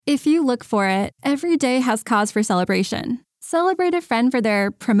If you look for it, every day has cause for celebration. Celebrate a friend for their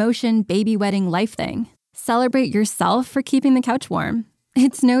promotion, baby wedding, life thing. Celebrate yourself for keeping the couch warm.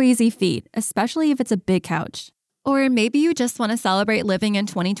 It's no easy feat, especially if it's a big couch. Or maybe you just want to celebrate living in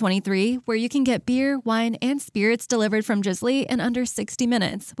 2023, where you can get beer, wine, and spirits delivered from Drizzly in under 60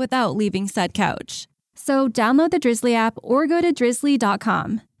 minutes without leaving said couch. So download the Drizzly app or go to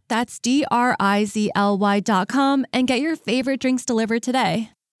drizzly.com. That's DRIZLY.com and get your favorite drinks delivered today.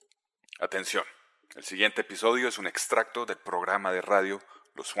 Atención, el siguiente episodio es un extracto del programa de radio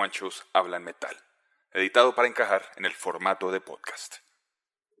Los Juanchos Hablan Metal, editado para encajar en el formato de podcast.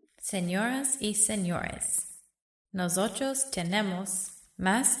 Señoras y señores, nosotros tenemos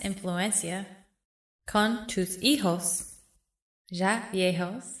más influencia con tus hijos, ya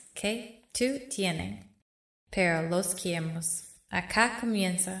viejos, que tú tienes, pero los queremos. Acá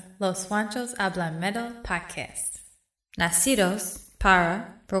comienza Los Juanchos Hablan Metal Podcast. Nacidos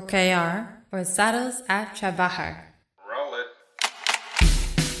para procrear, forzados a trabajar. Roll it.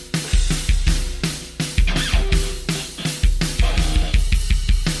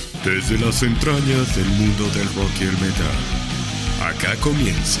 Desde las entrañas del mundo del rock y el metal, acá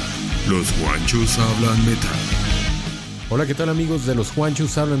comienza Los Juanchos Hablan Metal. Hola, ¿qué tal amigos de Los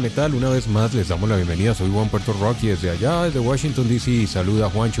Juanchos Hablan Metal? Una vez más les damos la bienvenida, soy Juan Puerto Rock y desde allá, desde Washington DC, saluda a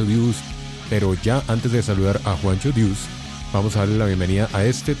Juancho Dios. Pero ya antes de saludar a Juancho Dios, vamos a darle la bienvenida a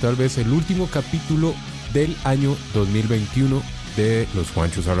tal vez el último capítulo del año 2021 de Los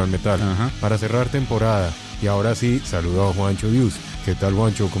Juanchos Hablan Metal. Para cerrar temporada. Y ahora sí, saludo a Juancho Dios. ¿Qué tal,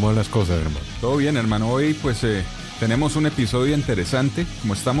 Juancho? ¿Cómo van las cosas, hermano? Todo bien, hermano. Hoy pues tenemos un episodio interesante.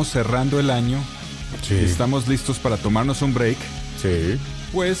 Como estamos cerrando el año, sí, y estamos listos para tomarnos un break. Sí.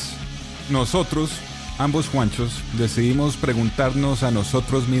 Pues nosotros, ambos Juanchos, decidimos preguntarnos a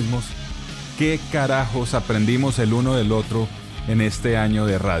nosotros mismos qué carajos aprendimos el uno del otro en este año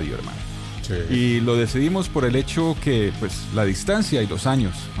de radio, hermano. Sí. Y lo decidimos por el hecho que pues la distancia y los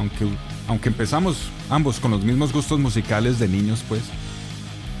años, aunque empezamos ambos con los mismos gustos musicales de niños, pues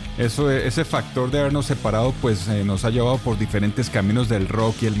ese factor de habernos separado pues nos ha llevado por diferentes caminos del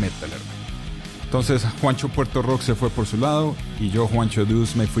rock y el metal, hermano. Entonces Juancho Puerto Rock se fue por su lado y yo, Juancho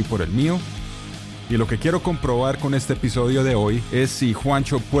Dios, me fui por el mío. Y lo que quiero comprobar con este episodio de hoy es si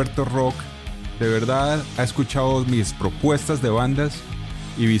Juancho Puerto Rock de verdad ha escuchado mis propuestas de bandas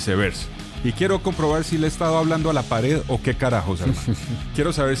y viceversa. Y quiero comprobar si le he estado hablando a la pared o qué carajos, hermano.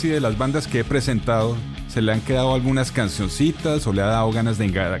 Quiero saber si de las bandas que he presentado se le han quedado algunas cancioncitas o le ha dado ganas de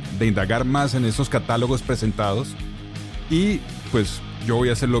indagar más en esos catálogos presentados. Y pues yo voy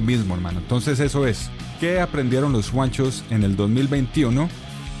a hacer lo mismo, hermano. Entonces eso es, ¿qué aprendieron los Juanchos en el 2021?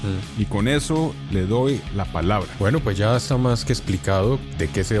 Y con eso le doy la palabra. Bueno, pues ya está más que explicado de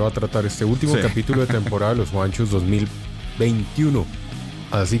qué se va a tratar este último capítulo de temporada de Los Juanchos 2021.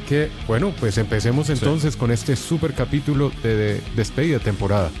 Así que, bueno, pues empecemos entonces con este super capítulo de despedida de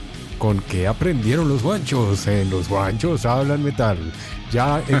temporada. ¿Con qué aprendieron los Juanchos? En Los Juanchos Hablan Metal.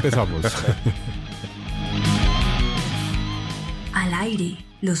 Ya empezamos. Al aire,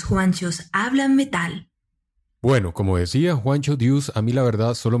 Los Juanchos Hablan Metal. Bueno, como decía Juancho Dios, a mí la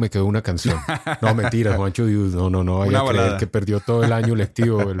verdad solo me quedó una canción. No, mentira, Juancho Dios, no vaya a creer que perdió todo el año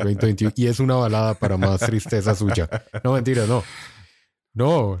lectivo el 2021. Y es una balada para más tristeza suya. No, mentira, no.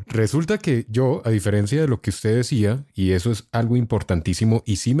 No, resulta que yo, a diferencia de lo que usted decía, y eso es algo importantísimo,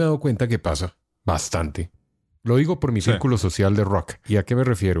 y sí me he dado cuenta que pasa bastante. Lo digo por mi círculo social de rock. ¿Y a qué me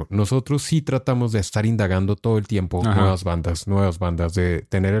refiero? Nosotros sí tratamos de estar indagando todo el tiempo nuevas bandas, de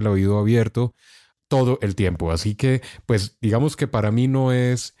tener el oído abierto todo el tiempo. Así que, pues, digamos que para mí no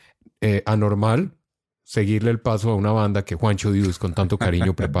es anormal seguirle el paso a una banda que Juancho Dios con tanto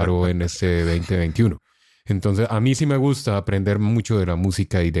cariño preparó en este 2021. Entonces, a mí sí me gusta aprender mucho de la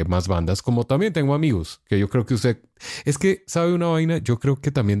música y de más bandas, como también tengo amigos, que yo creo que usted... Es que, ¿sabe una vaina? Yo creo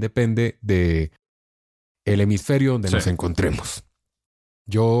que también depende de el hemisferio donde nos encontremos.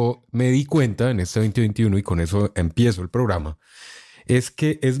 Yo me di cuenta en este 2021, y con eso empiezo el programa, es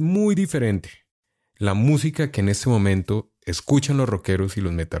que es muy diferente la música que en este momento escuchan los rockeros y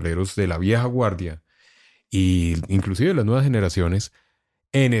los metaleros de la vieja guardia, y inclusive las nuevas generaciones,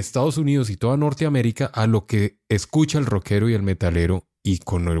 en Estados Unidos y toda Norteamérica, a lo que escucha el rockero y el metalero, y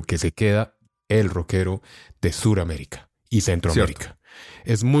con lo que se queda el rockero de Suramérica y Centroamérica. Cierto.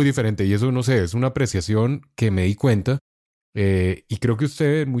 Es muy diferente, y eso, no sé, es una apreciación que me di cuenta, y creo que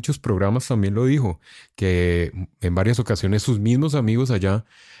usted en muchos programas también lo dijo, que en varias ocasiones sus mismos amigos allá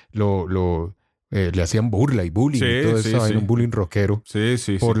le hacían burla y bullying y todo eso, un bullying rockero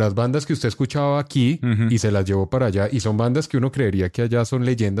por las bandas que usted escuchaba aquí y se las llevó para allá. Y son bandas que uno creería que allá son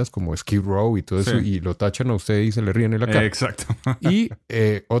leyendas como Skid Row y todo eso, y lo tachan a usted y se le ríen en la cara. Exacto. Y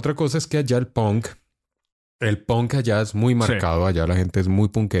otra cosa es que allá el punk allá es muy marcado, allá la gente es muy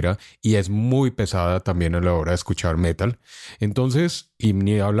punkera y es muy pesada también a la hora de escuchar metal. Entonces, y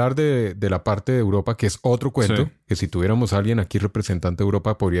ni hablar de la parte de Europa, que es otro cuento, que si tuviéramos a alguien aquí representante de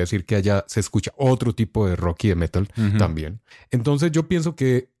Europa, podría decir que allá se escucha otro tipo de rock y de metal también. Entonces yo pienso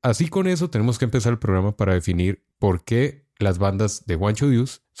que así con eso tenemos que empezar el programa para definir por qué las bandas de Juancho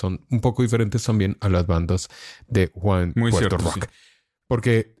Dios son un poco diferentes también a las bandas de Puerto Rock.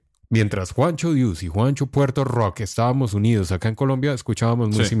 Porque mientras Juancho Dios y Juancho Puerto Rock estábamos unidos acá en Colombia, escuchábamos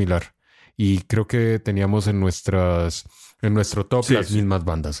muy similar. Y creo que teníamos en nuestro top las mismas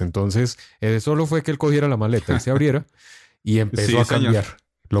bandas. Entonces, solo fue que él cogiera la maleta y se abriera y empezó a cambiar. Señor.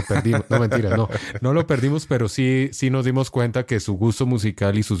 Lo perdimos. No, mentira, no lo perdimos, pero sí nos dimos cuenta que su gusto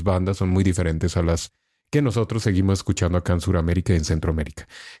musical y sus bandas son muy diferentes a las que nosotros seguimos escuchando acá en Sudamérica y en Centroamérica.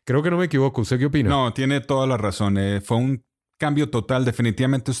 Creo que no me equivoco. ¿Usted qué opina? No, tiene toda la razón. Fue un cambio total.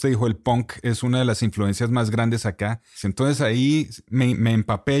 Definitivamente usted dijo el punk es una de las influencias más grandes acá. Entonces ahí me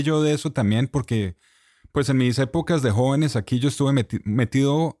empapé yo de eso también porque pues en mis épocas de jóvenes aquí yo estuve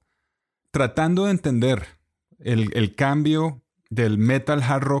metido tratando de entender el cambio del metal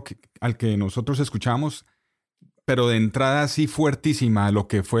hard rock al que nosotros escuchamos, pero de entrada así fuertísima a lo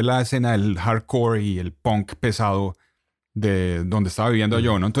que fue la escena del hardcore y el punk pesado de donde estaba viviendo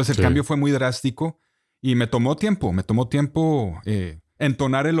yo, ¿no? Entonces el cambio fue muy drástico. Y me tomó tiempo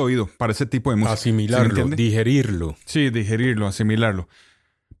entonar el oído para ese tipo de música. Asimilarlo, digerirlo. Sí, digerirlo, asimilarlo.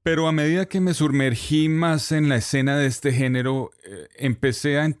 Pero a medida que me sumergí más en la escena de este género,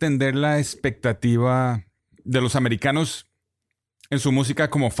 empecé a entender la expectativa de los americanos en su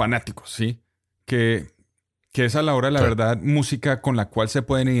música como fanáticos, ¿sí? Que es a la hora, la verdad, música con la cual se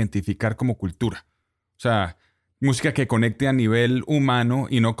pueden identificar como cultura. O sea, música que conecte a nivel humano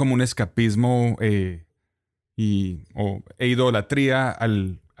y no como un escapismo e idolatría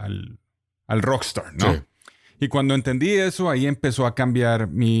al rockstar, ¿no? Sí. Y cuando entendí eso, ahí empezó a cambiar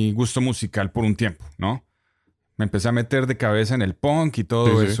mi gusto musical por un tiempo, ¿no? Me empecé a meter de cabeza en el punk y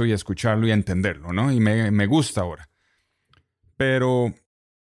todo eso y a escucharlo y a entenderlo, ¿no? Y me gusta ahora. Pero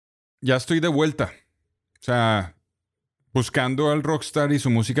ya estoy de vuelta. O sea, buscando al rockstar y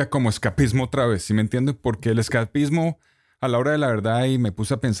su música como escapismo otra vez, ¿sí me entiendes? Porque el escapismo, a la hora de la verdad, y me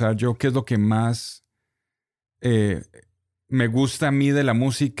puse a pensar yo qué es lo que más me gusta a mí de la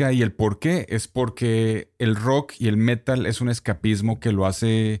música y el por qué, es porque el rock y el metal es un escapismo que lo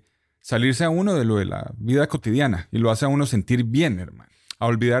hace salirse a uno de lo de la vida cotidiana y lo hace a uno sentir bien, hermano. A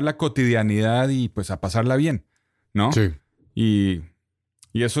olvidar la cotidianidad y pues a pasarla bien, ¿no? Sí. Y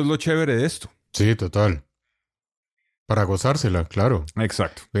eso es lo chévere de esto. Sí, total. Para gozársela, claro.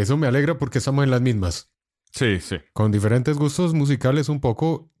 Exacto. Eso me alegra porque estamos en las mismas. Sí. Con diferentes gustos musicales un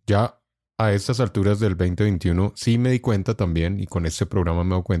poco, ya a estas alturas del 2021 sí me di cuenta también, y con este programa me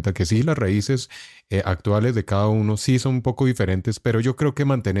he dado cuenta que sí, las raíces actuales de cada uno sí son un poco diferentes, pero yo creo que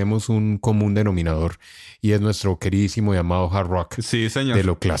mantenemos un común denominador y es nuestro queridísimo y amado hard rock. Sí, señor. De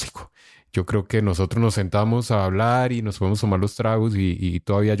lo clásico. Yo creo que nosotros nos sentamos a hablar y nos podemos tomar los tragos y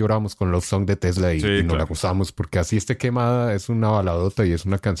todavía lloramos con Love Song de Tesla y nos la gozamos porque así esté quemada, es una baladota y es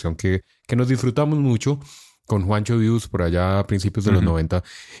una canción que nos disfrutamos mucho con Juancho Dios por allá a principios de los 90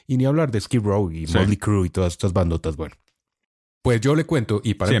 y ni hablar de Skid Row y Motley Crue y todas estas bandotas. Bueno, pues yo le cuento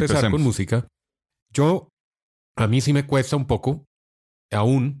y para empezar con música, a mí sí me cuesta un poco,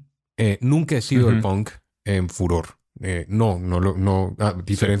 aún nunca he sido el punk en furor. A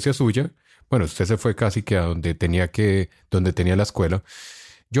diferencia suya, bueno, usted se fue casi que a donde tenía la escuela.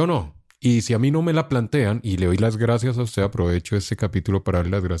 Yo no. Y si a mí no me la plantean, y le doy las gracias a usted, aprovecho este capítulo para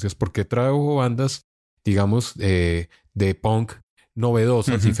darle las gracias porque traigo bandas, digamos, de punk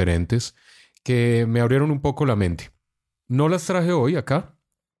novedosas, diferentes, que me abrieron un poco la mente. No las traje hoy acá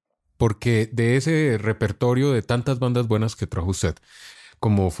porque de ese repertorio de tantas bandas buenas que trajo usted,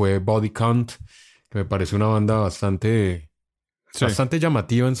 como fue Body Count, que me parece una banda bastante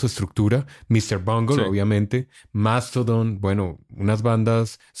llamativa en su estructura. Mr. Bungle, obviamente. Mastodon, bueno, unas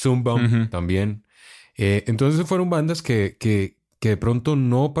bandas. Zoombomb también. Entonces fueron bandas que de pronto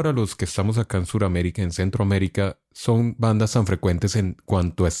no para los que estamos acá en Sudamérica, en Centroamérica, son bandas tan frecuentes en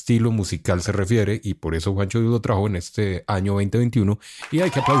cuanto a estilo musical se refiere. Y por eso Juancho lo trajo en este año 2021. Y hay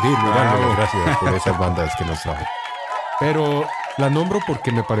que aplaudir, gracias por esas bandas que nos trajo. Pero Las nombro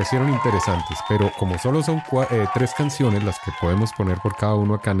porque me parecieron interesantes, pero como solo son 3 canciones las que podemos poner por cada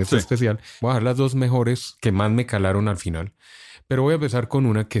uno acá en este especial, voy a dejar las 2 mejores que más me calaron al final. Pero voy a empezar con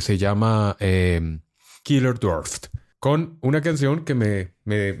una que se llama Killer Dwarf, con una canción que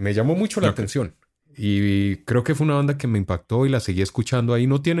me llamó mucho la atención. Y creo que fue una banda que me impactó y la seguí escuchando ahí.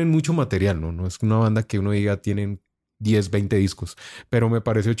 No tienen mucho material, ¿no? No es una banda que uno diga tienen 10, 20 discos. Pero me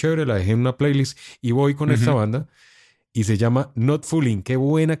pareció chévere, la dejé en una playlist y voy con esta banda. Y se llama Not Fooling. Qué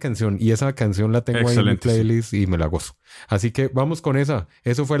buena canción. Y esa canción la tengo ahí en mi playlist y me la gozo. Así que vamos con esa.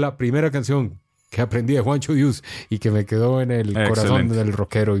 Eso fue la primera canción que aprendí de Juancho Dios y que me quedó en el corazón del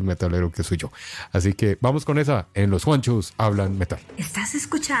rockero y metalero que soy yo. Así que vamos con esa en Los Juanchos Hablan Metal. Estás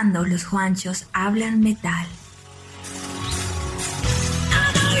escuchando Los Juanchos Hablan Metal.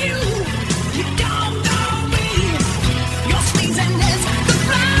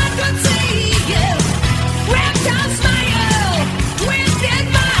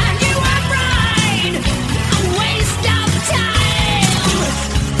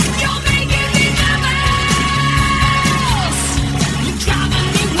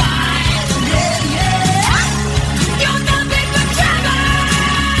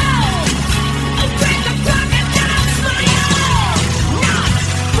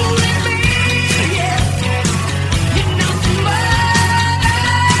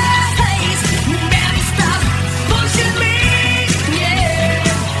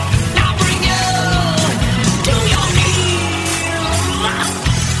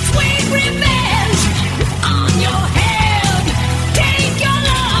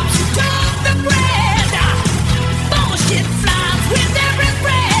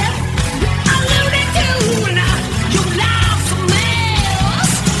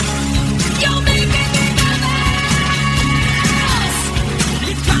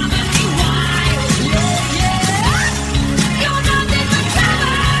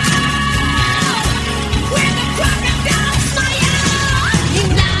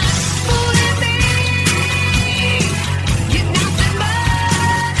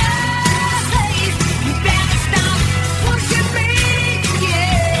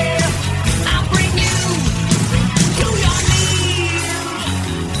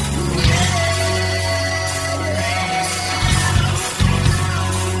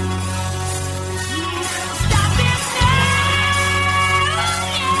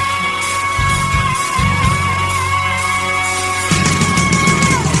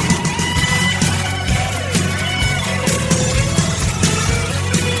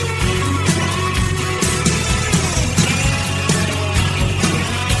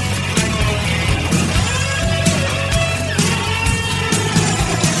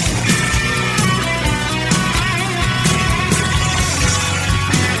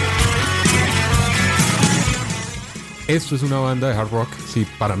 Esto es una banda de hard rock, sí,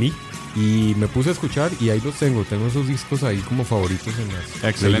 para mí. Y me puse a escuchar y ahí los tengo. Tengo esos discos ahí como favoritos en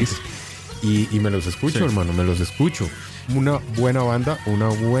las playlists. Y me los escucho, hermano, me los escucho. Una buena banda, una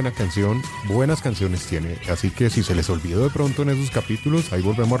buena canción, buenas canciones tiene. Así que si se les olvidó de pronto en esos capítulos, ahí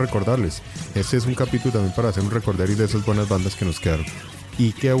volvemos a recordarles. Este es un capítulo también para hacer un recordario de esas buenas bandas que nos quedaron.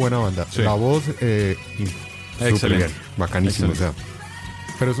 Y qué buena banda. Sí. La voz, súper bien, bacanísimo, o sea.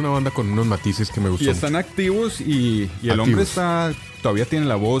 Pero es una banda con unos matices que me gustan. Y están activos y el hombre todavía tiene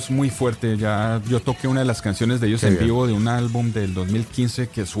la voz muy fuerte. Ya yo toqué una de las canciones de ellos en vivo de un álbum del 2015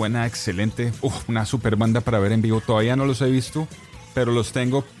 que suena excelente. Una super banda para ver en vivo. Todavía no los he visto, pero los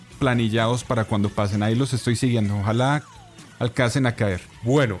tengo planillados para cuando pasen. Ahí los estoy siguiendo. Ojalá alcancen a caer.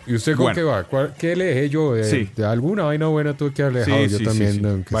 Bueno, ¿y usted con qué va? ¿Qué le dejé yo? ¿De alguna vaina buena tuve que haber dejado? Yo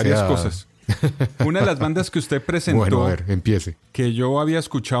también. Varias cosas. Una de las bandas que usted presentó, bueno, a ver, empiece. Que yo había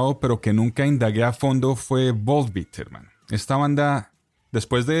escuchado pero que nunca indagué a fondo fue Volbeat, hermano. Esta banda,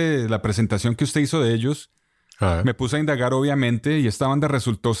 después de la presentación que usted hizo de ellos, me puse a indagar obviamente y esta banda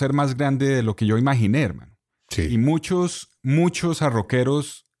resultó ser más grande de lo que yo imaginé, hermano. Sí. Y muchos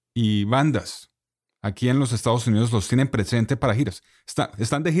rockeros y bandas aquí en los Estados Unidos los tienen presente para giras.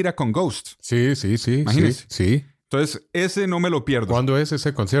 Están de gira con Ghost. Sí. Imagínese. Sí. Entonces, ese no me lo pierdo. ¿Cuándo es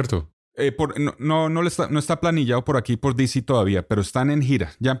ese concierto? No está planillado por aquí por DC todavía, pero están en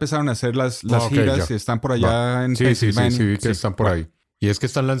gira. Ya empezaron a hacer las giras y están por allá en Pennsylvania. Sí, vi que están por ahí. Y es que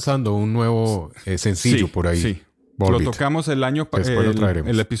están lanzando un nuevo sencillo por ahí. Sí, lo tocamos el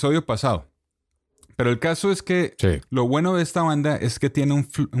episodio pasado. Pero el caso es que lo bueno de esta banda es que tiene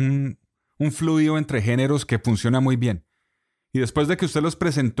un fluido entre géneros que funciona muy bien. Y después de que usted los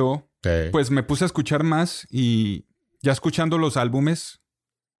presentó, pues me puse a escuchar más y ya escuchando los álbumes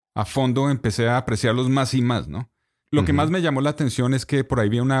a fondo empecé a apreciarlos más y más, ¿no? Lo que más me llamó la atención es que por ahí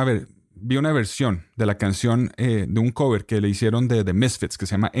vi una vi una versión de la canción de un cover que le hicieron de The Misfits que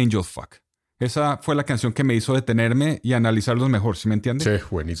se llama Angel Fuck. Esa fue la canción que me hizo detenerme y analizarlos mejor, ¿sí me entiendes? Sí,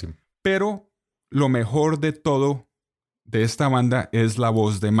 buenísimo. Pero lo mejor de todo de esta banda es la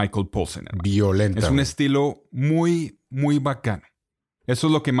voz de Michael Poulsen, hermano. Violenta. Es un estilo muy, muy bacano. Eso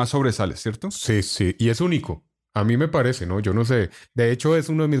es lo que más sobresale, ¿cierto? Sí, sí. Y es único. A mí me parece, ¿no? Yo no sé. De hecho, es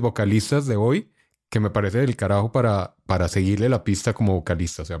uno de mis vocalistas de hoy que me parece del carajo para seguirle la pista como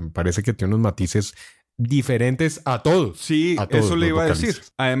vocalista. O sea, me parece que tiene unos matices diferentes a todos. Sí, a todos eso le iba a decir.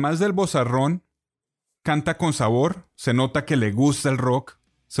 vocalistas. Además del vozarrón, canta con sabor. Se nota que le gusta el rock.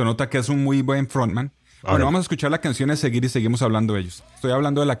 Se nota que es un muy buen frontman. Ahora, Bueno, vamos a escuchar la canción a seguir y seguimos hablando de ellos. Estoy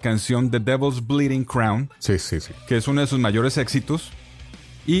hablando de la canción The Devil's Bleeding Crown, sí, sí, sí. que es uno de sus mayores éxitos.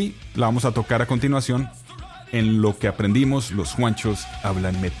 Y la vamos a tocar a continuación en Lo que aprendimos, los Juanchos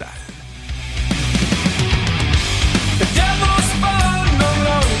hablan metal. The devil's bone no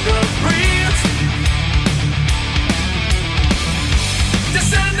longer breathes.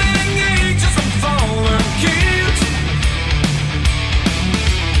 Descending angels and fallen kings.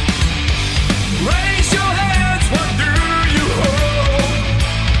 Raise your hands, what do you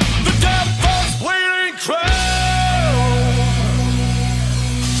hold? The devil's bleeding crown.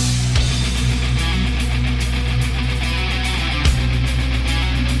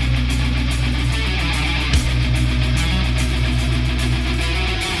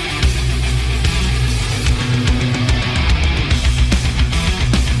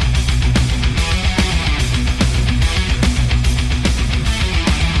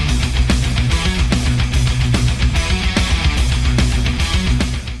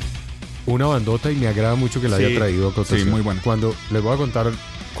 Una bandota y me agrada mucho que la haya traído a cotación. Sí, muy bueno. Cuando les voy a contar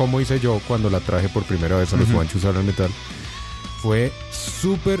cómo hice yo cuando la traje por primera vez a los Juanchos hablan metal, fue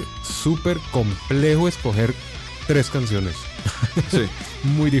súper, súper complejo escoger 3 canciones. Sí.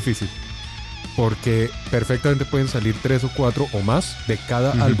 Muy difícil. Porque perfectamente pueden salir 3 o 4 o más de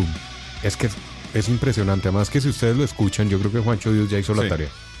cada álbum. Es que es impresionante. Además que si ustedes lo escuchan, yo creo que Juancho Dios ya hizo la tarea.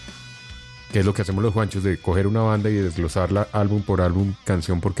 Que es lo que hacemos los Juanchos, de coger una banda y desglosarla álbum por álbum,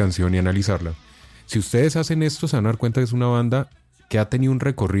 canción por canción y analizarla. Si ustedes hacen esto, se van a dar cuenta que es una banda que ha tenido un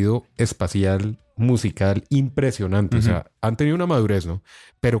recorrido espacial, musical impresionante. O sea, han tenido una madurez, ¿no?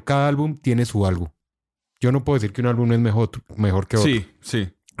 Pero cada álbum tiene su algo. Yo no puedo decir que un álbum es mejor que otro. Sí, sí.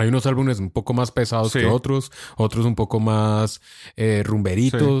 Hay unos álbumes un poco más pesados que otros un poco más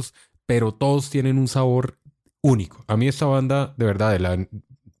rumberitos, pero todos tienen un sabor único. A mí esta banda, de verdad,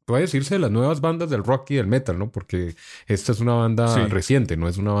 puede decirse de las nuevas bandas del rock y del metal, ¿no? Porque esta es una banda reciente, no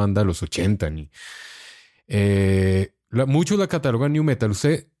es una banda de los 80 ni... muchos la catalogan new metal.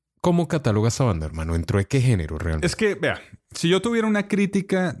 ¿Usted cómo cataloga esta banda, hermano? ¿Entró de qué género realmente? Es que, vea, si yo tuviera una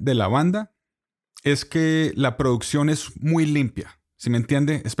crítica de la banda, es que la producción es muy limpia, ¿sí me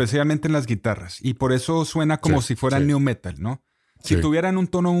entiende? Especialmente en las guitarras. Y por eso suena como si fuera new metal, ¿no? Si tuvieran un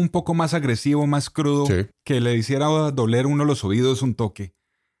tono un poco más agresivo, más crudo, que le hiciera doler uno los oídos un toque,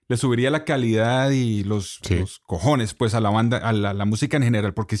 le subiría la calidad y los cojones, pues, a la banda, a la música en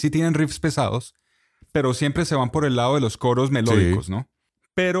general. Porque sí tienen riffs pesados, pero siempre se van por el lado de los coros melódicos, ¿no?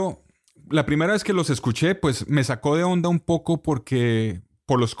 Pero la primera vez que los escuché, pues, me sacó de onda un poco por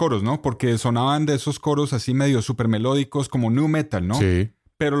los coros, ¿no? Porque sonaban de esos coros así medio súper melódicos, como new metal, ¿no? Sí.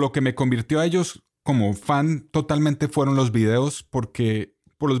 Pero lo que me convirtió a ellos como fan totalmente fueron los videos, porque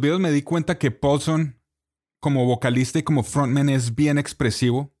por los videos me di cuenta que Paulson, como vocalista y como frontman, es bien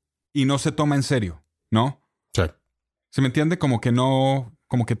expresivo y no se toma en serio, ¿no? Sí. ¿Se me entiende? Como que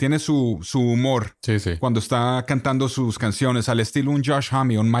tiene su humor cuando está cantando sus canciones, al estilo un Josh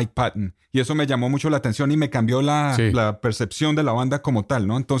Homme o un Mike Patton. Y eso me llamó mucho la atención y me cambió la percepción de la banda como tal,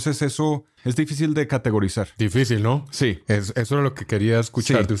 ¿no? Entonces eso es difícil de categorizar. Difícil, ¿no? Sí. Eso era lo que quería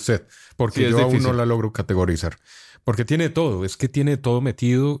escuchar de usted. Porque yo aún no la logro categorizar. Porque tiene todo. Es que tiene todo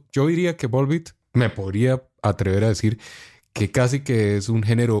metido. Yo diría que Volbeat me podría atrever a decir que casi que es un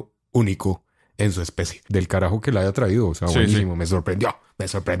género único en su especie. Del carajo que la haya traído. O sea, buenísimo. Me sorprendió.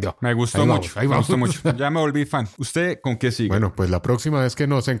 Me gustó mucho. Me gustó mucho. Ya me volví fan. ¿Usted con qué sigue? Bueno, pues la próxima vez que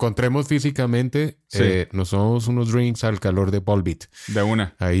nos encontremos físicamente, nos damos unos drinks al calor de Volbeat. De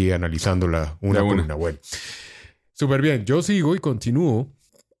una. Ahí analizándola una por una. Bueno. Súper bien. Yo sigo y continúo.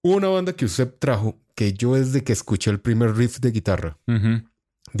 Una banda que usted trajo, que yo desde que escuché el primer riff de guitarra,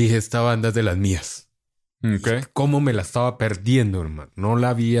 dije, esta banda es de las mías. Okay. ¿Cómo me la estaba perdiendo, hermano? No la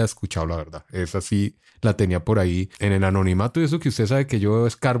había escuchado, la verdad. Esa sí la tenía por ahí en el anonimato y eso que usted sabe que yo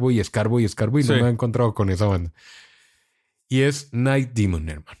escarbo y no me he encontrado con esa banda. Y es Night Demon,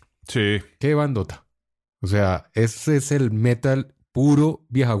 hermano. Sí. Qué bandota. O sea, ese es el metal puro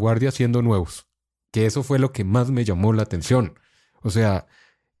vieja guardia siendo nuevos. Que eso fue lo que más me llamó la atención. O sea,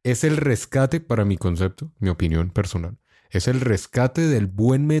 es el rescate, para mi concepto, mi opinión personal, es el rescate del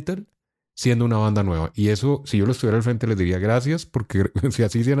buen metal siendo una banda nueva. Y eso, si yo lo estuviera al frente, les diría gracias, porque si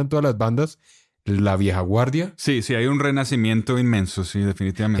así hicieran todas las bandas, la vieja guardia. Sí, hay un renacimiento inmenso, sí,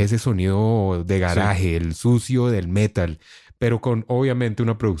 definitivamente. Ese sonido de garaje, el sucio del metal, pero con obviamente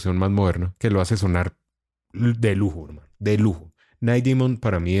una producción más moderna que lo hace sonar de lujo, hermano, de lujo. Night Demon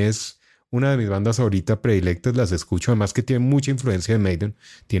para mí es una de mis bandas ahorita predilectas, las escucho, además que tiene mucha influencia de Maiden,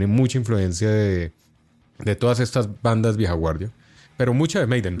 tiene mucha influencia de todas estas bandas vieja guardia, pero mucha de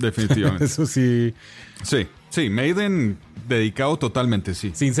Maiden. Definitivamente. Eso sí. Sí, Maiden dedicado totalmente,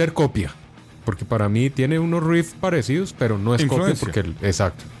 sí. Sin ser copia, porque para mí tiene unos riffs parecidos, pero no es copia porque,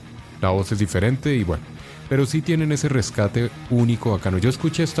 exacto, la voz es diferente y bueno, pero sí tienen ese rescate único bacano. Yo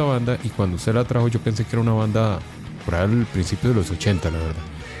escuché esta banda y cuando usted la trajo yo pensé que era una banda por ahí al principio de los 80, la verdad.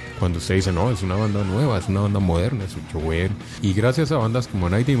 Cuando usted dice, no, es una banda nueva, es una banda moderna, es mucho bueno. Y gracias a bandas como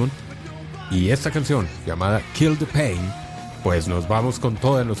Night Demon y esta canción llamada Kill the Pain, pues nos vamos con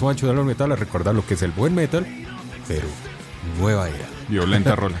toda en Los Juanchos de Hablan Metal a recordar lo que es el buen metal, pero nueva era.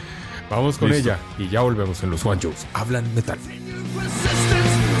 Violenta rola. Vamos con ella y ya volvemos en Los Juanchos Hablan Metal.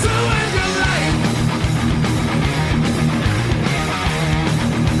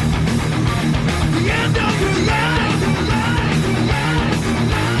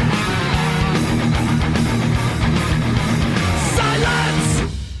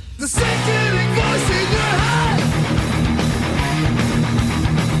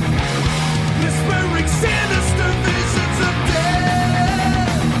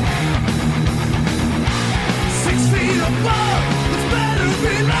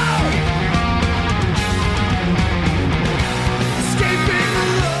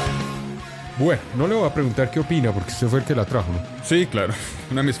 Bueno, no le voy a preguntar qué opina porque usted fue el que la trajo, ¿no? Sí, claro.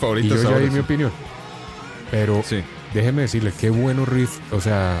 Una de mis favoritas. Y yo ya ahora, di mi opinión. Pero déjeme decirle, qué bueno riff. O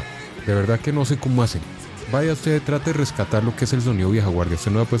sea, de verdad que no sé cómo hacen. Vaya usted, trate de rescatar lo que es el sonido vieja guardia. Usted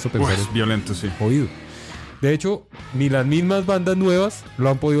no ha puesto a pensar en violento, sí. Oído. De hecho, ni las mismas bandas nuevas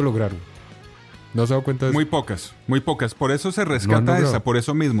lo han podido lograr. ¿No se ha dado cuenta de eso? Muy pocas. Por eso se rescata esa, por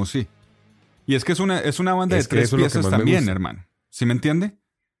eso mismo, sí. Y es que es una banda de 3 piezas también, hermano. ¿Sí me entiende?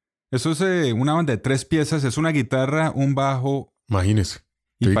 Eso es una banda de 3 piezas, es una guitarra, un bajo. Imagínese.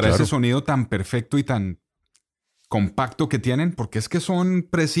 Y sí, para ese sonido tan perfecto y tan compacto que tienen, porque es que son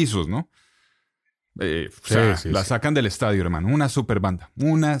precisos, ¿no? La sacan del estadio, hermano. Una super banda.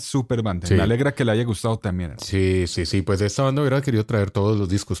 Sí. Me alegra que le haya gustado también, hermano. Sí. Pues de esta banda hubiera querido traer todos los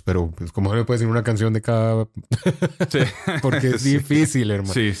discos, pero pues como no le puede decir una canción de cada... Sí. Porque es difícil,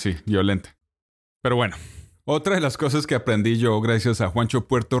 hermano. Sí, violenta. Pero bueno, otra de las cosas que aprendí yo gracias a Juancho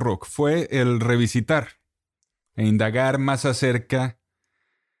Puerto Rock fue el revisitar e indagar más acerca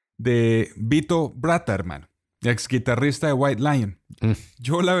de Vito Bratta, hermano, ex guitarrista de White Lion.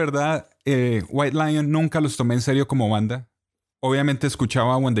 Yo, la verdad, White Lion nunca los tomé en serio como banda. Obviamente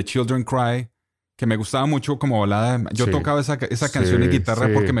escuchaba When the Children Cry, que me gustaba mucho como balada. Yo tocaba esa canción en guitarra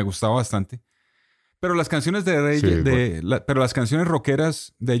porque me gustaba bastante. Pero las canciones pero las canciones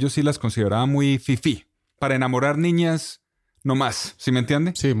rockeras de ellos sí las consideraba muy fifí. Para enamorar niñas, no más. ¿Sí me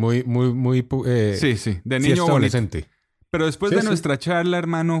entiende? Sí, muy de niño adolescente. Pero después de nuestra charla,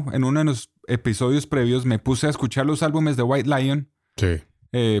 hermano, en uno de los episodios previos, me puse a escuchar los álbumes de White Lion. Sí.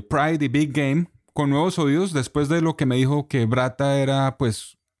 Pride y Big Game, con nuevos oídos, después de lo que me dijo que Bratta era,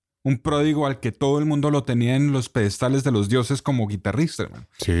 pues, un pródigo al que todo el mundo lo tenía en los pedestales de los dioses como guitarrista, hermano.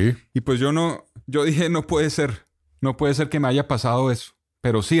 Sí. Y pues yo dije, no puede ser que me haya pasado eso.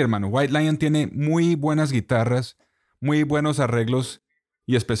 Pero sí, hermano, White Lion tiene muy buenas guitarras, muy buenos arreglos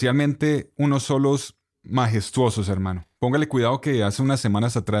y especialmente unos solos majestuosos, hermano. Póngale cuidado que hace unas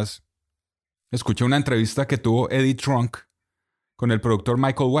semanas atrás escuché una entrevista que tuvo Eddie Trunk con el productor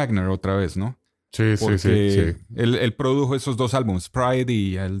Michael Wagner otra vez, ¿no? Sí. Él produjo esos 2 álbumes, Pride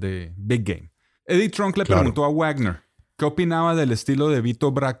y el de Big Game. Eddie Trunk le preguntó a Wagner qué opinaba del estilo de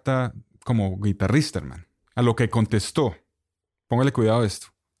Vito Bratta como guitarrista, hermano. A lo que contestó, póngale cuidado a esto: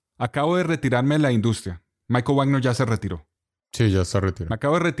 acabo de retirarme de la industria. Michael Wagner ya se retiró. Sí, ya está retirado. Me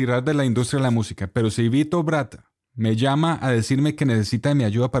acabo de retirar de la industria de la música, pero si Vito Bratta me llama a decirme que necesita de mi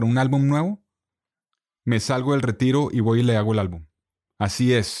ayuda para un álbum nuevo, me salgo del retiro y voy y le hago el álbum.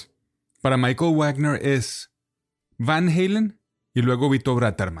 Así es. Para Michael Wagner es Van Halen y luego Vito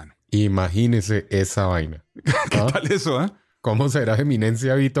Bratta, hermano. Imagínese esa vaina. ¿Qué tal eso, ¿Cómo será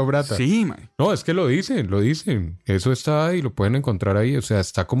eminencia Vito Bratta? Sí, man. No, es que lo dicen. Eso está ahí, lo pueden encontrar ahí. O sea,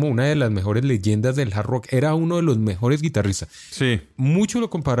 está como una de las mejores leyendas del hard rock. Era uno de los mejores guitarristas. Sí. Muchos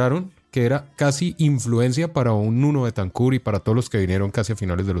lo compararon que era casi influencia para un Nuno Betancourt y para todos los que vinieron casi a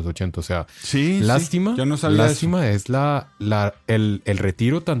finales de los 80. O sea, lástima, yo no sabía lástima es el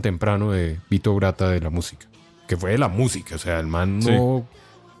retiro tan temprano de Vito Bratta de la música. Que fue de la música, o sea, el man no...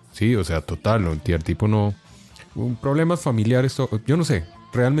 Sí, o sea, total, ¿no? El tipo no... Problemas familiares, yo no sé.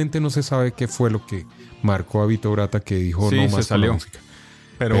 Realmente no se sabe qué fue lo que marcó a Vito Bratta que dijo no más con la música.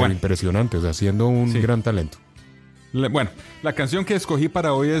 Pero bueno, impresionante, o sea, siendo un gran talento. Bueno, la canción que escogí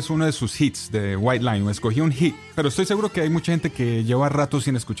para hoy es uno de sus hits de White Line. Escogí un hit, pero estoy seguro que hay mucha gente que lleva rato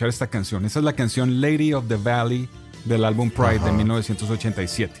sin escuchar esta canción. Esa es la canción Lady of the Valley del álbum Pride de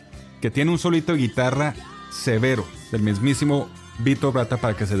 1987, que tiene un solito de guitarra severo del mismísimo Vito Bratta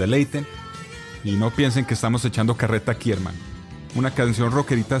para que se deleiten y no piensen que estamos echando carreta aquí, hermano. Una canción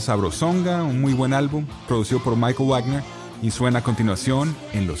rockerita sabrosonga, un muy buen álbum, producido por Michael Wagner y suena a continuación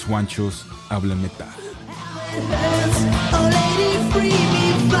en Los Juanchos Hablan Metal. Oh, lady, free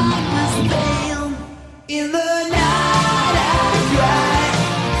me from this veil. In the night I cry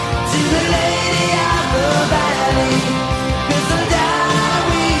to the lady of the valley, 'cause I'll die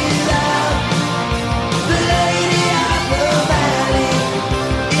without the lady of the valley.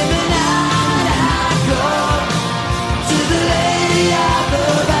 In the night I go to the lady of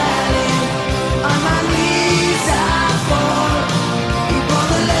the valley. On my knees I fall before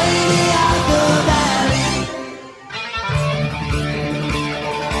the lady of the valley.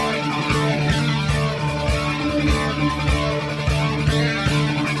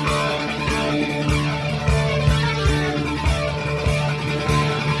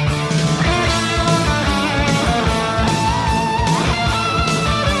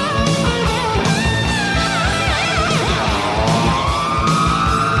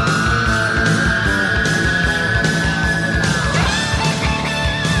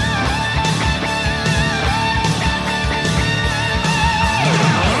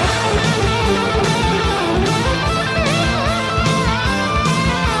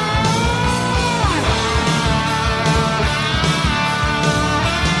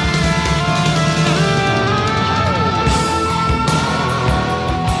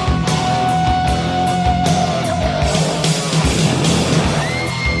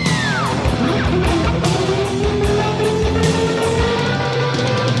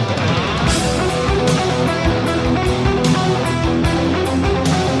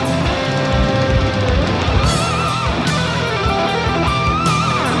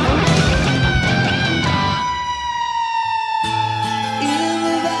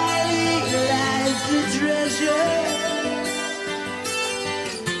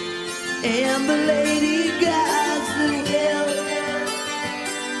 And the lady guides the will.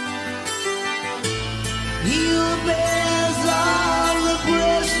 He who bears all the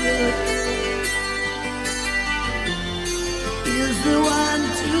pressure is the one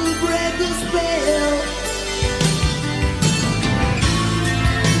to break the spell.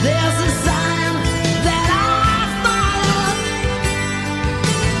 There's a sign that I follow.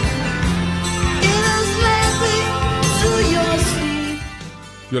 It has led me to your sleep.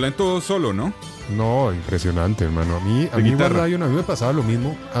 Violento solo, ¿no? No, impresionante, hermano. A mí White Lion, a mí me pasaba lo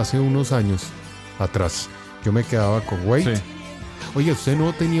mismo hace unos años atrás. Yo me quedaba con Wait. Sí. Oye, usted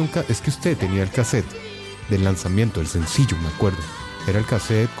no tenía es que usted tenía el cassette del lanzamiento, el sencillo, me acuerdo. Era el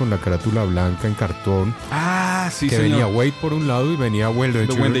cassette con la carátula blanca en cartón. Ah, sí, que señor. venía Wait por un lado y venía When the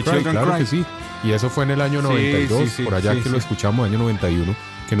Children Cry. Claro que sí. Y eso fue en el año 92, sí, por allá que lo escuchamos, año 91,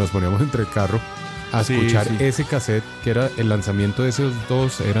 que nos poníamos entre el carro a escuchar ese cassette, que era el lanzamiento de esos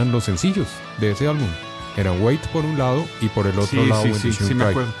dos, eran los sencillos de ese álbum. Era Wait por un lado y por el otro lado When the Children me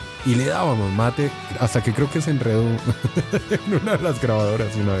Cry. acuerdo. Y le dábamos mate hasta que creo que se enredó en una de las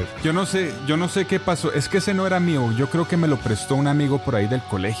grabadoras una vez. Yo no sé qué pasó. Es que ese no era mío. Yo creo que me lo prestó un amigo por ahí del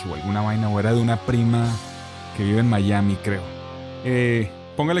colegio o alguna vaina. O era de una prima que vive en Miami, creo.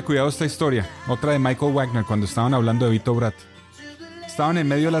 Póngale cuidado a esta historia. Otra de Michael Wagner cuando estaban hablando de Vito Bratta. Estaban en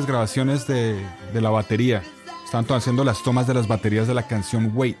medio de las grabaciones de la batería. Estaban haciendo las tomas de las baterías de la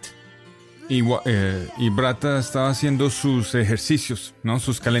canción Wait. Y Bratta estaba haciendo sus ejercicios, ¿no?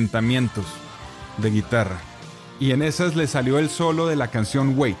 Sus calentamientos de guitarra. Y en esas le salió el solo de la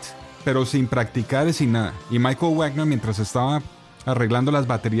canción Wait, pero sin practicar y sin nada. Y Michael Wagner, mientras estaba arreglando las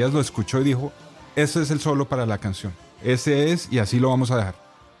baterías, lo escuchó y dijo: ese es el solo para la canción. Ese es, y así lo vamos a dejar.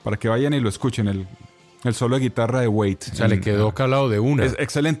 Para que vayan y lo escuchen, el solo de guitarra de Wait. O sea, le quedó calado de una. Es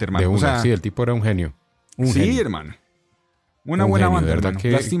excelente, hermano. De una, o sea, sí, el tipo era un genio. Sí, hermano. Una buena banda, hermano.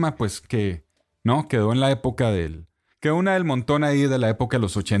 Lástima, pues, que no quedó en la época quedó una del montón ahí de la época de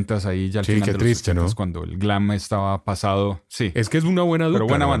los 80s, ahí ya al final qué de triste, los 80s, ¿no? Cuando el glam estaba pasado. Sí. Es que es una buena dupla, pero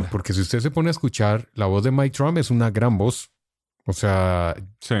buena hermano, banda. porque si usted se pone a escuchar, la voz de Mike Trump es una gran voz. O sea,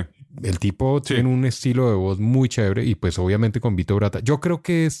 sí. el tipo tiene un estilo de voz muy chévere y pues obviamente con Vito Bratta. Yo creo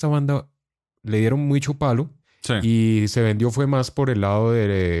que esta banda le dieron mucho palo y se vendió fue más por el lado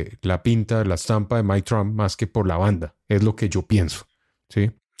de la pinta, la estampa de Mike Trump más que por la banda. Es lo que yo pienso,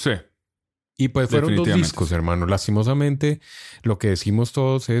 ¿sí? Sí. Y pues fueron 2 discos, hermano. Lastimosamente, lo que decimos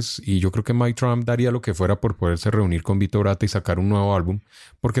todos es, y yo creo que Mike Trump daría lo que fuera por poderse reunir con Vito Bratta y sacar un nuevo álbum,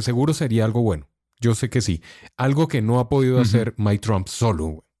 porque seguro sería algo bueno. Yo sé que sí. Algo que no ha podido hacer Mike Trump solo,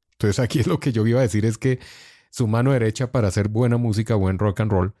 güey. Entonces aquí es lo que yo iba a decir, es que su mano derecha para hacer buena música, buen rock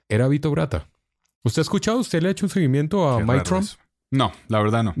and roll, era Vito Bratta. ¿Usted ha escuchado? ¿Usted le ha hecho un seguimiento a Mike Trump? Eso. No, la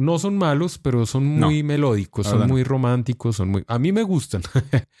verdad no. No son malos, pero son muy melódicos, son muy románticos, son muy... A mí me gustan.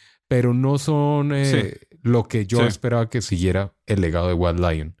 Pero no son lo que yo esperaba que siguiera el legado de White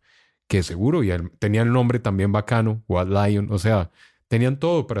Lion. Que seguro tenía el nombre también bacano, White Lion. O sea, tenían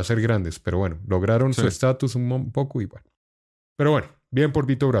todo para ser grandes. Pero bueno, lograron su estatus un poco y bueno. Pero bueno, bien por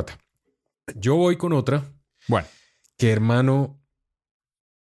Vito Bratta. Yo voy con otra. Bueno. Que hermano,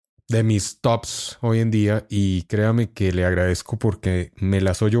 de mis tops hoy en día. Y créame que le agradezco porque me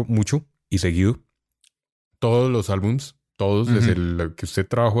las oyo mucho y seguido. Todos los álbums. Todos, desde el que usted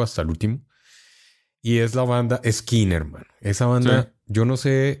trabajó hasta el último. Y es la banda Skin, hermano. Esa banda, yo no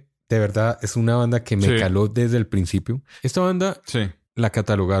sé, de verdad, es una banda que me caló desde el principio. Esta banda la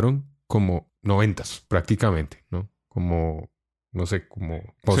catalogaron como 90s, prácticamente, ¿no? Como, no sé,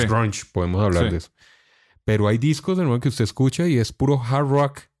 como post-grunge, podemos hablar de eso. Pero hay discos, hermano, que usted escucha y es puro hard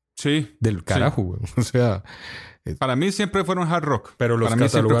rock del carajo, güey. O sea... Para mí siempre fueron hard rock. Pero los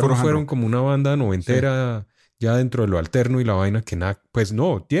catalogaron fueron como una banda noventera... Ya dentro de lo alterno y la vaina que nada... Pues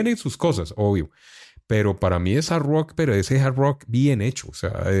no, tiene sus cosas, obvio. Pero para mí es hard rock, pero ese hard rock bien hecho. O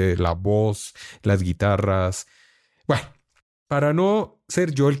sea, la voz, las guitarras... Bueno, para no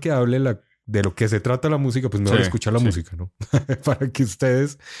ser yo el que hable de lo que se trata la música, pues me voy a escuchar la música, ¿no? Para que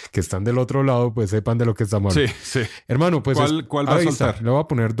ustedes, que están del otro lado, pues sepan de lo que estamos hablando. Sí. Hermano, pues... ¿Cuál va a soltar? Le voy a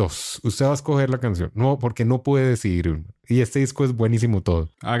poner 2. Usted va a escoger la canción. No, porque no puede decidir. Y este disco es buenísimo todo.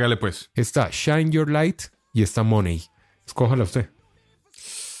 Hágale, pues. Está Shine Your Light... Y está Money. Escójala usted.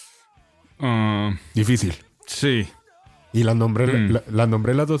 Difícil. Sí. Y las nombré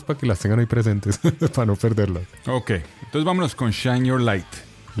las 2 para que las tengan ahí presentes. Para no perderlas. Ok. Entonces vámonos con Shine Your Light.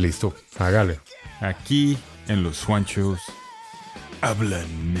 Listo. Hágale. Aquí en Los Juanchos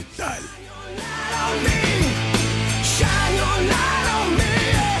hablan metal. Shine your light on me.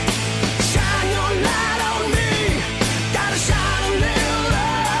 Shine your light on me. Gotta shine a little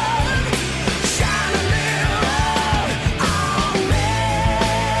love. Shine a little love on me.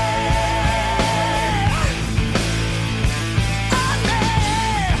 On me.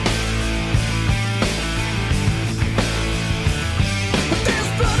 There's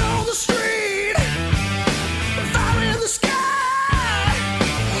blood on the street. Fire in the sky.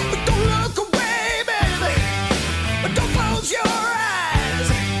 Don't look away, baby. Don't close your eyes.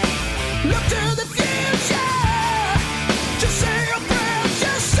 Look to the future. Just say a prayer.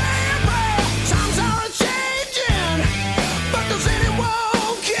 Just say a prayer. Times are changing, but does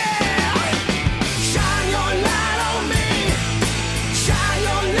anyone care? Shine your light on me. Shine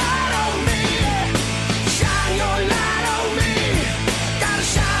your light on me. Shine your light on me. Gotta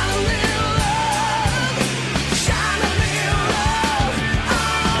shine a little love. Shine a little love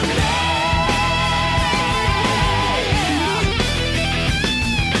on me.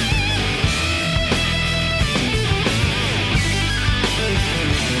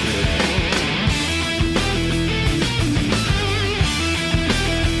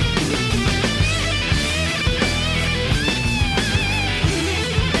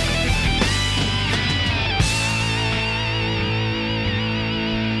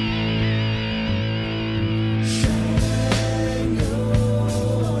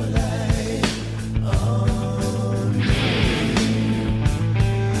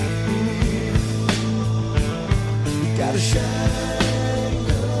 Gotta shine.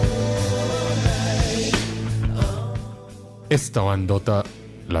 Esta bandota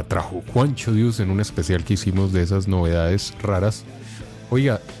la trajo Juancho Dios en un especial que hicimos de esas novedades raras.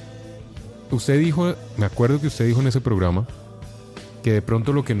 Oiga, usted dijo, me acuerdo que usted dijo en ese programa que de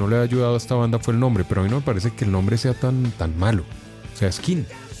pronto lo que no le ha ayudado a esta banda fue el nombre, pero a mí no me parece que el nombre sea tan malo. O sea, Skin.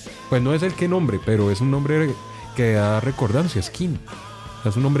 Pues no es el que nombre, pero es un nombre que da recordancia, Skin. O sea,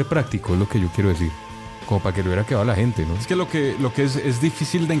 es un nombre práctico, es lo que yo quiero decir. Como para que le hubiera quedado a la gente, ¿no? Es que lo que es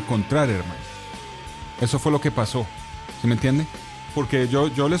difícil de encontrar, hermano. Eso fue lo que pasó. ¿Sí me entiende? Porque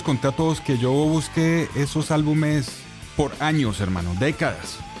yo les conté a todos que yo busqué esos álbumes por años, hermano,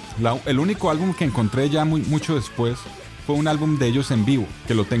 décadas. El único álbum que encontré ya mucho después fue un álbum de ellos en vivo,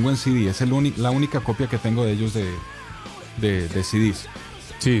 que lo tengo en CD. Es la única copia que tengo de ellos de CDs.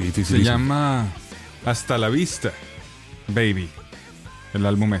 Sí, difícil. Se llama Hasta la Vista, Baby, el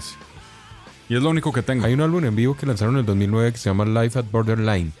álbum ese. Y es lo único que tengo. Hay un álbum en vivo que lanzaron en el 2009 que se llama Life at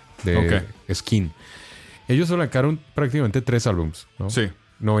Borderline, de Skin. Ellos sacaron prácticamente 3 álbumes, ¿no? Sí.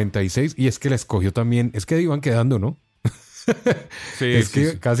 96, y es que les cogió también, es que iban quedando, ¿no?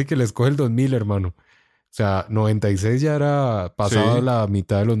 Casi que les coge el 2000, hermano. O sea, 96 ya era pasado la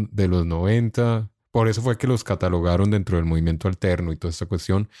mitad de los 90. Por eso fue que los catalogaron dentro del movimiento alterno y toda esta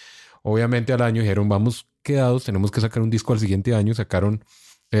cuestión. Obviamente al año dijeron, vamos quedados, tenemos que sacar un disco al siguiente año. Sacaron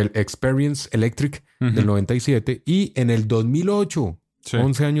el Experience Electric del 97 y en el 2008,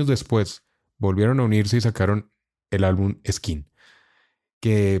 11 años después, volvieron a unirse y sacaron el álbum Skin.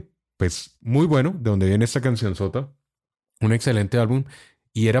 Que, pues, muy bueno, de donde viene esta canción sota. Un excelente álbum.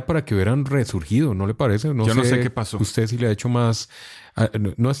 Y era para que hubieran resurgido, ¿no le parece? Yo no sé qué pasó. Usted sí le ha hecho más...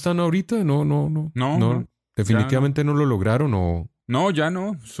 ¿No están ahorita? No. Definitivamente no lo lograron o... No, ya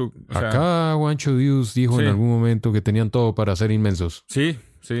no. Acá Juancho Dios dijo en algún momento que tenían todo para ser inmensos. Sí,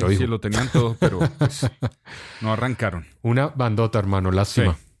 lo tenían todo, pero pues, no arrancaron. Una bandota, hermano.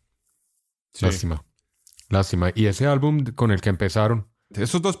 Lástima. Sí. Lástima. Y ese álbum con el que empezaron...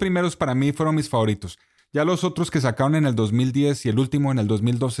 Esos 2 primeros para mí fueron mis favoritos. Ya los otros que sacaron en el 2010 y el último en el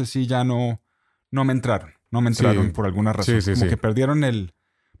 2012 sí ya no me entraron. No me entraron por alguna razón. Como que perdieron el...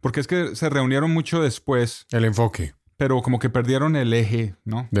 Porque es que se reunieron mucho después. El enfoque. Pero como que perdieron el eje,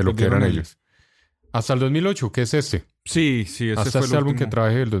 ¿no? De lo que eran ellos. Hasta el 2008, ¿qué es este? Sí, ese hasta fue este álbum que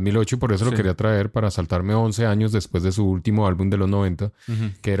traje del 2008 y por eso lo quería traer para saltarme 11 años después de su último álbum de los 90,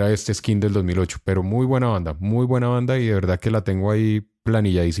 que era este Skin del 2008. Pero muy buena banda y de verdad que la tengo ahí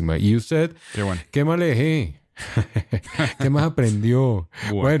planilladísima. ¿Y usted? Qué bueno. ¿Qué más le dejé? ¿Qué más aprendió?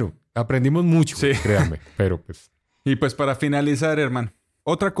 Bueno, aprendimos mucho, créanme, pero pues... Y pues para finalizar, hermano,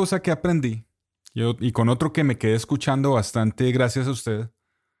 otra cosa que aprendí, y con otro que me quedé escuchando bastante gracias a usted,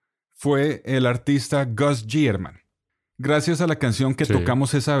 fue el artista Gus G, hermano. Gracias a la canción que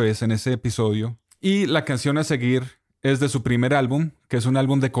tocamos esa vez en ese episodio. Y la canción a seguir es de su primer álbum, que es un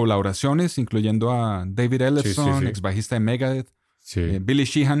álbum de colaboraciones, incluyendo a David Ellefson, ex bajista de Megadeth, Billy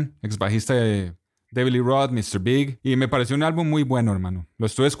Sheehan, ex bajista de David Lee Roth, Mr. Big. Y me pareció un álbum muy bueno, hermano. Lo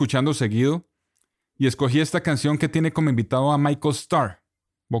estuve escuchando seguido y escogí esta canción que tiene como invitado a Michael Starr,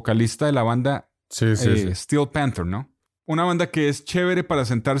 vocalista de la banda Steel Panther, ¿no? Una banda que es chévere para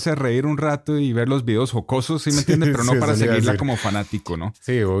sentarse a reír un rato y ver los videos jocosos, ¿sí me entiende? Pero no para seguirla como fanático, ¿no?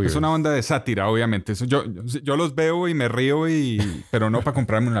 Sí, obvio. Es una banda de sátira, obviamente. Yo los veo y me río, pero no para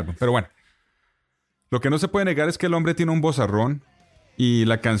comprarme un álbum. Pero bueno, lo que no se puede negar es que el hombre tiene un vozarrón y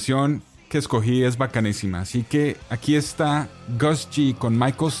la canción que escogí es bacanísima. Así que aquí está Gus G con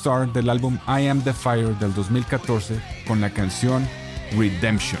Michael Starr del álbum I Am the Fire del 2014 con la canción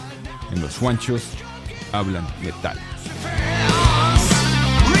Redemption. En Los Juanchos hablan metal.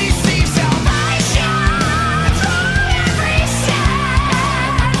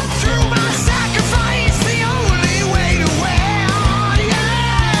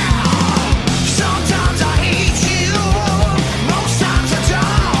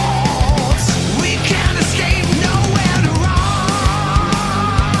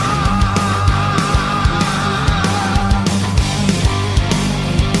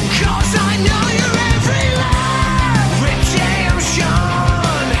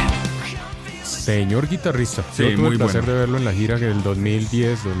 Señor guitarrista. Sí, yo tuve muy el placer bueno. de verlo en la gira del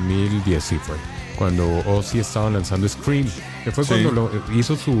 2010 sí fue. Cuando Ozzy estaba lanzando Scream. Que fue cuando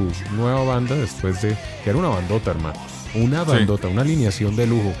hizo su nueva banda después de... Que era una bandota, hermano. Una bandota, una alineación de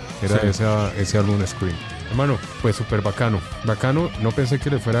lujo. Era ese álbum Scream. Hermano, pues súper bacano. Bacano, no pensé que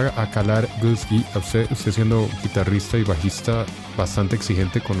le fuera a calar Gus G. A usted siendo guitarrista y bajista bastante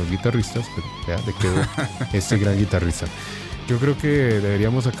exigente con los guitarristas, pero vea de qué este gran guitarrista. Yo creo que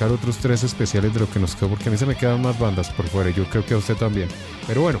deberíamos sacar otros 3 especiales de lo que nos quedó, porque a mí se me quedan más bandas por fuera y yo creo que a usted también.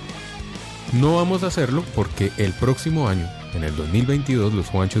 Pero bueno, no vamos a hacerlo porque el próximo año, en el 2022, los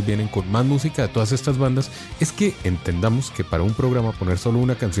Juanchos vienen con más música de todas estas bandas. Es que entendamos que para un programa poner solo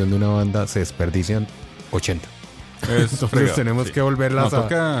una canción de una banda se desperdician 80. Entonces tenemos que volverlas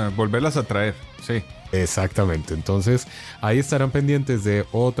toca volverlas a traer, sí. Exactamente, entonces ahí estarán pendientes de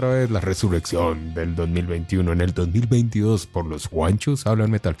otra vez la resurrección del 2021 en el 2022 por Los Juanchos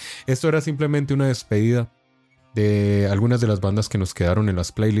Hablan Metal. Esto era simplemente una despedida de algunas de las bandas que nos quedaron en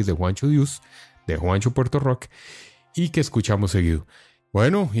las playlists de Juancho Dios, de Juancho Puerto Rock y que escuchamos seguido.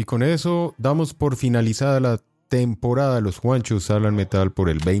 Bueno, y con eso damos por finalizada la temporada de Los Juanchos Hablan Metal por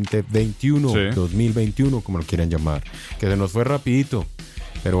el 2021, 2021, como lo quieran llamar, que se nos fue rapidito,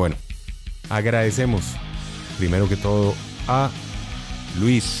 pero bueno. Agradecemos primero que todo a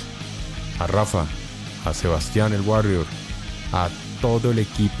Luis, a Rafa, a Sebastián el Warrior, a todo el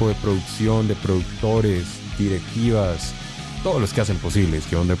equipo de producción, de productores, directivas, todos los que hacen posible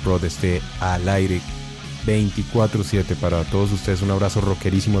que Underprod esté al aire 24/7 para todos ustedes. Un abrazo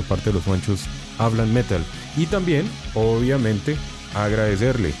rockerísimo de parte de los Juanchos Hablan Metal. Y también, obviamente,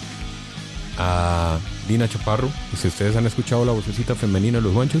 agradecerle a Lina Chaparro. Si ustedes han escuchado la vocecita femenina de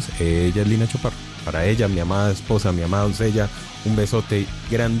los Juanchos, ella es Lina Chaparro. Para ella, mi amada esposa, mi amada doncella, un besote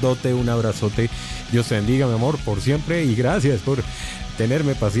grandote, un abrazote. Dios te bendiga, mi amor, por siempre, y gracias por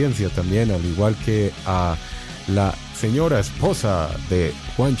tenerme paciencia también, al igual que a la señora esposa de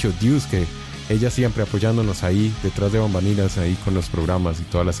Juancho Dios, que ella siempre apoyándonos ahí detrás de bambalinas, ahí con los programas y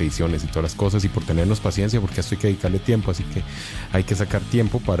todas las ediciones y todas las cosas, y por tenernos paciencia, porque esto hay que dedicarle tiempo, así que hay que sacar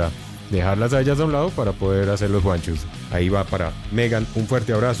tiempo para dejarlas a ellas a un lado para poder hacer los Juanchos. Ahí va para Megan, un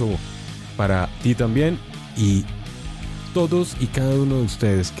fuerte abrazo para ti también, y todos y cada uno de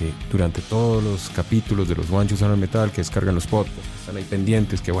ustedes que durante todos los capítulos de los Juanchos Hablan Metal, que descargan los podcasts, que están ahí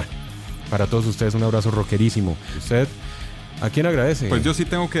pendientes, que bueno, para todos ustedes un abrazo rockerísimo. ¿Usted a quién agradece? Pues yo sí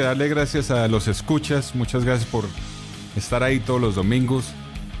tengo que darle gracias a los escuchas. Muchas gracias por estar ahí todos los domingos.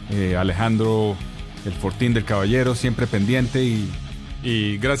 Alejandro, el Fortín del Caballero, siempre pendiente,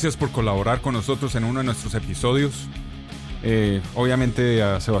 y gracias por colaborar con nosotros en uno de nuestros episodios. Obviamente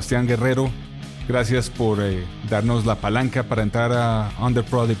a Sebastián Guerrero, gracias por darnos la palanca para entrar a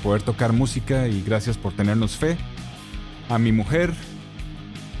Underprod y poder tocar música, y gracias por tenernos fe. A mi mujer,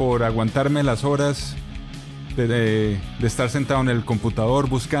 por aguantarme las horas de estar sentado en el computador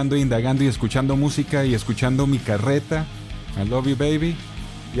buscando, indagando y escuchando música y escuchando mi carreta. I love you, baby.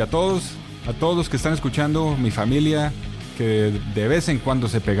 Y a todos los que están escuchando, mi familia, que de vez en cuando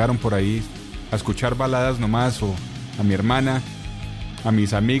se pegaron por ahí a escuchar baladas nomás, o a mi hermana, a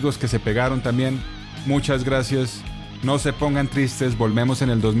mis amigos que se pegaron también, muchas gracias. No se pongan tristes, volvemos en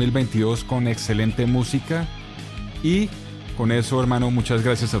el 2022 con excelente música. Y con eso, hermano, muchas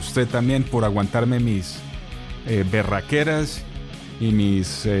gracias a usted también por aguantarme mis berraqueras y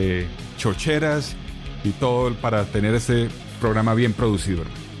mis chocheras y todo para tener este programa bien producido.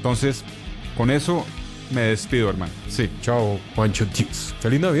 Entonces, con eso me despido, hermano. Sí. Chao, Juancho Dios.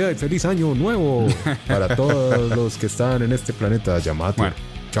 Feliz Navidad y feliz año nuevo para todos los que están en este planeta llamado. Bueno,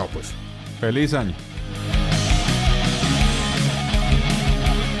 chao, pues. Feliz año.